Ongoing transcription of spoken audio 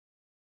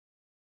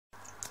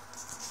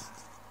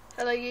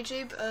Hello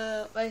YouTube,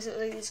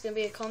 basically this is going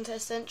to be a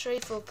contest entry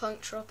for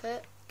Punktropic,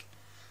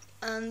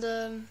 and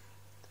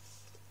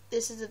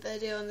this is a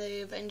video on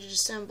the Avenger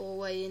Assemble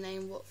where you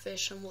name what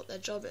fish and what their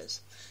job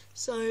is.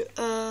 So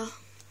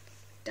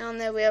down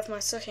there we have my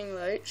sucking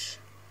loach.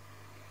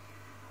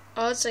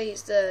 I would say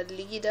he's the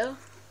leader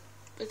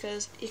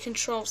because he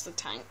controls the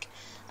tank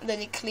and then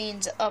he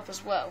cleans it up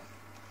as well,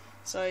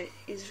 so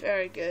he's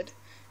very good.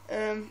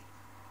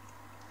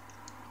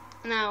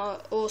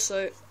 Now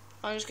also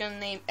I'm just going to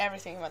name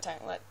everything in my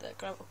tank, like the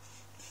gravel.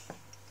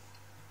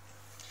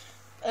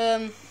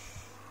 I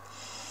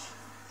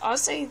would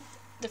say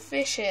the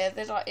fish here,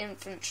 they're like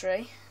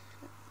infantry,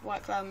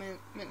 white cloud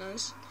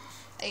minnows,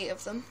 8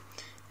 of them.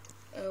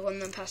 One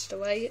of them passed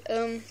away.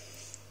 The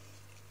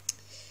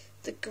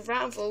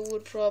gravel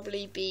would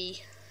probably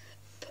be,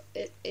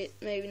 it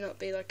maybe not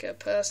be like a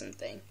person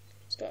thing.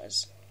 It's got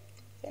his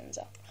fins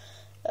out.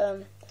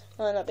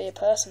 Might not be a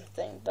person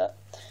thing, but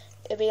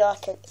it'd be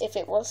like if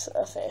it was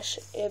a fish,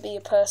 it'd be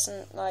a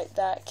person like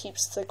that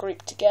keeps the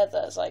group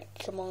together. It's like,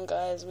 come on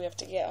guys, we have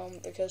to get on,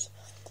 because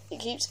it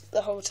keeps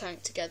the whole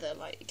tank together.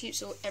 Like, it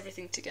keeps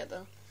everything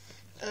together.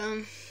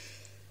 I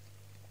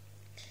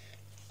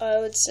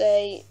would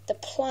say the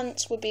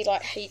plants would be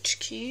like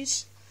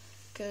HQs,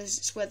 because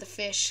it's where the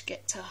fish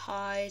get to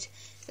hide.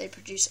 They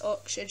produce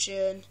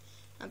oxygen,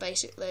 and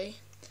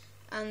basically,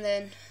 and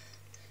then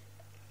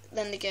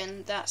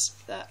again, that's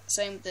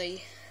same with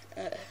the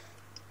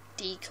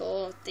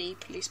decor, the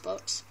police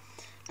box,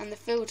 and the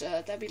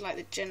filter. That'd be like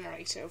the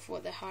generator of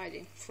what they're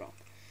hiding from,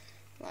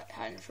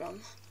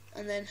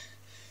 And then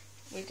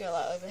we go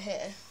like over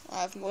here.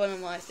 I have one of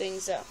my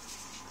things that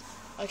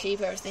I keep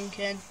everything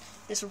in.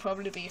 This will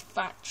probably be a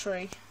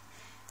factory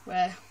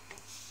where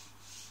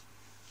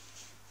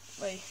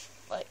they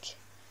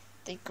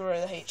grow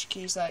the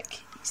HQs, like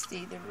you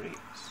see the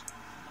roots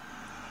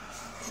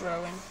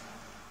growing.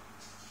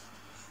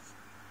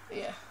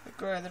 Yeah, they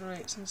grow the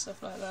roots and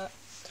stuff like that.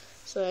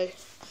 So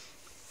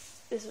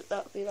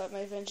that would be like my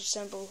Avenger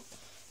Assemble.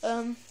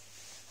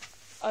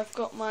 I've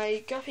got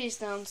my guppies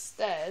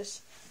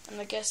downstairs,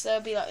 and I guess they'll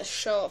be like the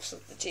show-offs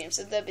of the team.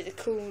 So they'll be the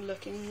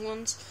cool-looking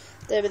ones.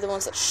 They'll be the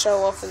ones that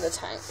show off in the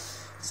tank.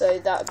 So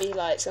that would be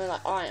like something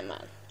like Iron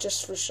Man,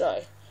 just for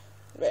show,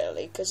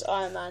 really. Because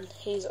Iron Man,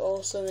 he's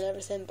awesome and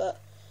everything,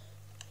 but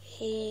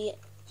he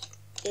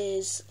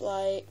is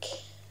like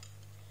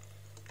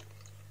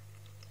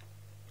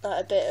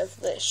a bit of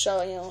this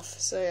showing off.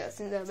 So yeah, I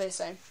think they'll be the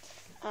same.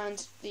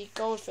 And the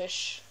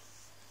goldfish,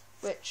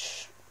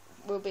 which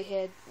will be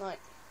here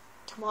like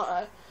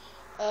tomorrow,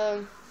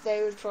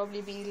 they would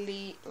probably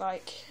be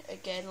like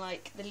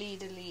the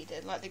leader,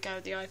 like the guy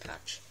with the eye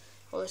patch.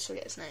 I always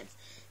forget his name,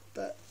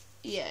 but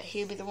yeah,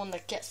 he'll be the one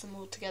that gets them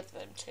all together,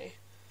 them two,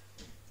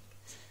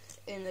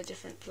 in a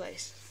different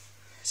place.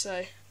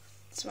 So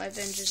it's my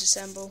Avengers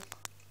Assemble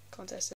contest.